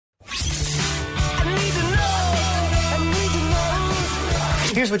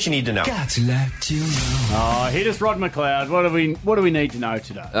Here's what you need to know. Oh, hit us, Rod McLeod. What do we need to know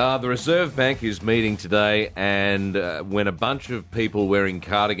today? The Reserve Bank is meeting today, and when a bunch of people wearing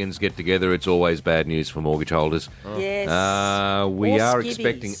cardigans get together, it's always bad news for mortgage holders. Yes. We Or are skivvies.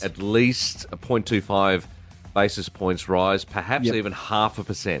 expecting at least a 0.25 basis points rise, perhaps even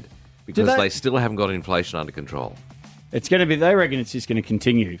 0.5%, because they still haven't got inflation under control. It's going to be. They reckon it's just going to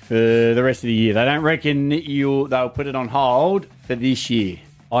continue for the rest of the year. They don't reckon they'll put it on hold for this year.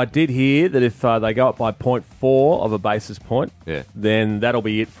 I did hear that if they go up by 0.4 of a basis point, then that'll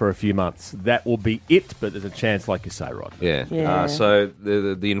be it for a few months. That will be it, but there's a chance, like you say, Rod. Yeah. So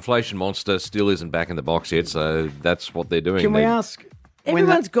the inflation monster still isn't back in the box yet, so that's what they're doing. Can we ask?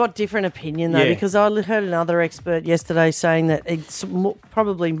 Everyone's got different opinion, though, Yeah. because I heard another expert yesterday saying that it's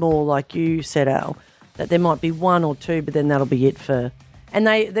probably more like you said, Al, that there might be one or two, but then that'll be it for...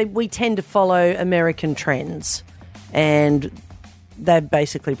 And we tend to follow American trends, and they've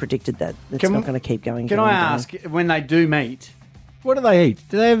basically predicted that it's not going to keep going. Can I ask, when they do meet, what do they eat?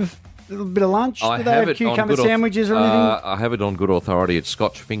 Do they have a little bit of lunch? Do they have cucumber sandwiches or anything? I have it on good authority. It's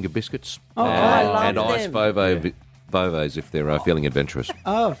Scotch finger biscuits I love and ice them. Vovos if they're feeling adventurous.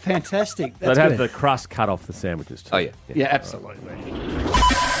 Oh, fantastic. They'd have the crust cut off the sandwiches, too. Oh, yeah. Yeah, absolutely.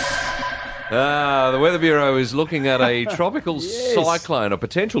 The Weather Bureau is looking at a tropical cyclone, a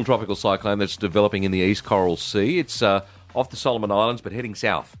potential tropical cyclone that's developing in the East Coral Sea. It's off the Solomon Islands, but heading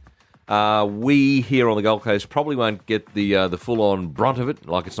south. We here on the Gold Coast probably won't get the full-on brunt of it,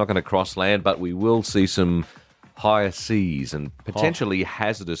 like it's not going to cross land, but we will see some higher seas and potentially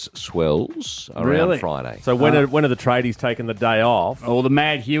hazardous swells around Friday. So when are the tradies taking the day off? All the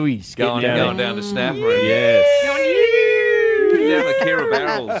Mad Hueys Going down to Snapper. Yes. Down the Kira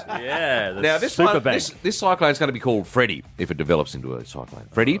Barrels. Yeah. Now, this cyclone is going to be called Freddie if it develops into a cyclone.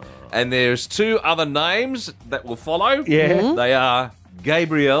 Freddie. And there's two other names that will follow. Yeah. Mm-hmm. They are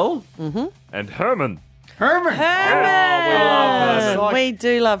Gabriel and Herman. Herman. We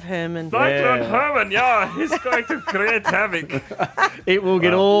do love Herman. Cyclone Herman, he's going to create havoc. It will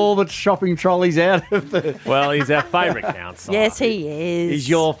get all the shopping trolleys out of the... Well, he's our favourite counsellor. Yes, he is. He's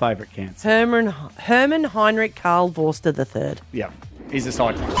your favourite cancer. Herman Heinrich Karl Vorster III. Yeah, he's a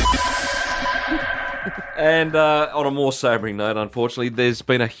cyclone. And on a more sobering note, unfortunately, there's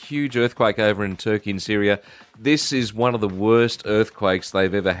been a huge earthquake over in Turkey and Syria. This is one of the worst earthquakes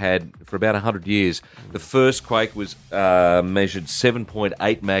they've ever had for about 100 years. The first quake was measured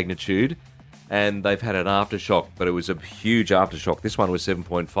 7.8 magnitude, and they've had an aftershock, but it was a huge aftershock. This one was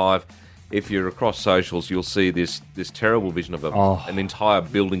 7.5. If you're across socials, you'll see this terrible vision of an entire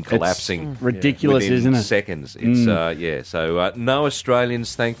building collapsing. It's ridiculous, within isn't it? seconds. It's So no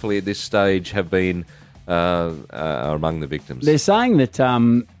Australians, thankfully, at this stage have been are among the victims. They're saying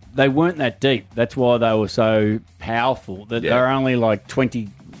that they weren't that deep. That's why they were so powerful. That they're only like 20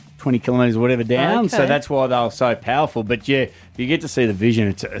 kilometres or whatever down. Okay. So that's why they were so powerful. But yeah, if you get to see the vision,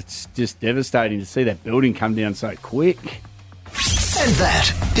 it's just devastating to see that building come down so quick. And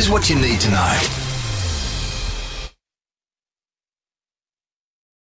that is what you need to know.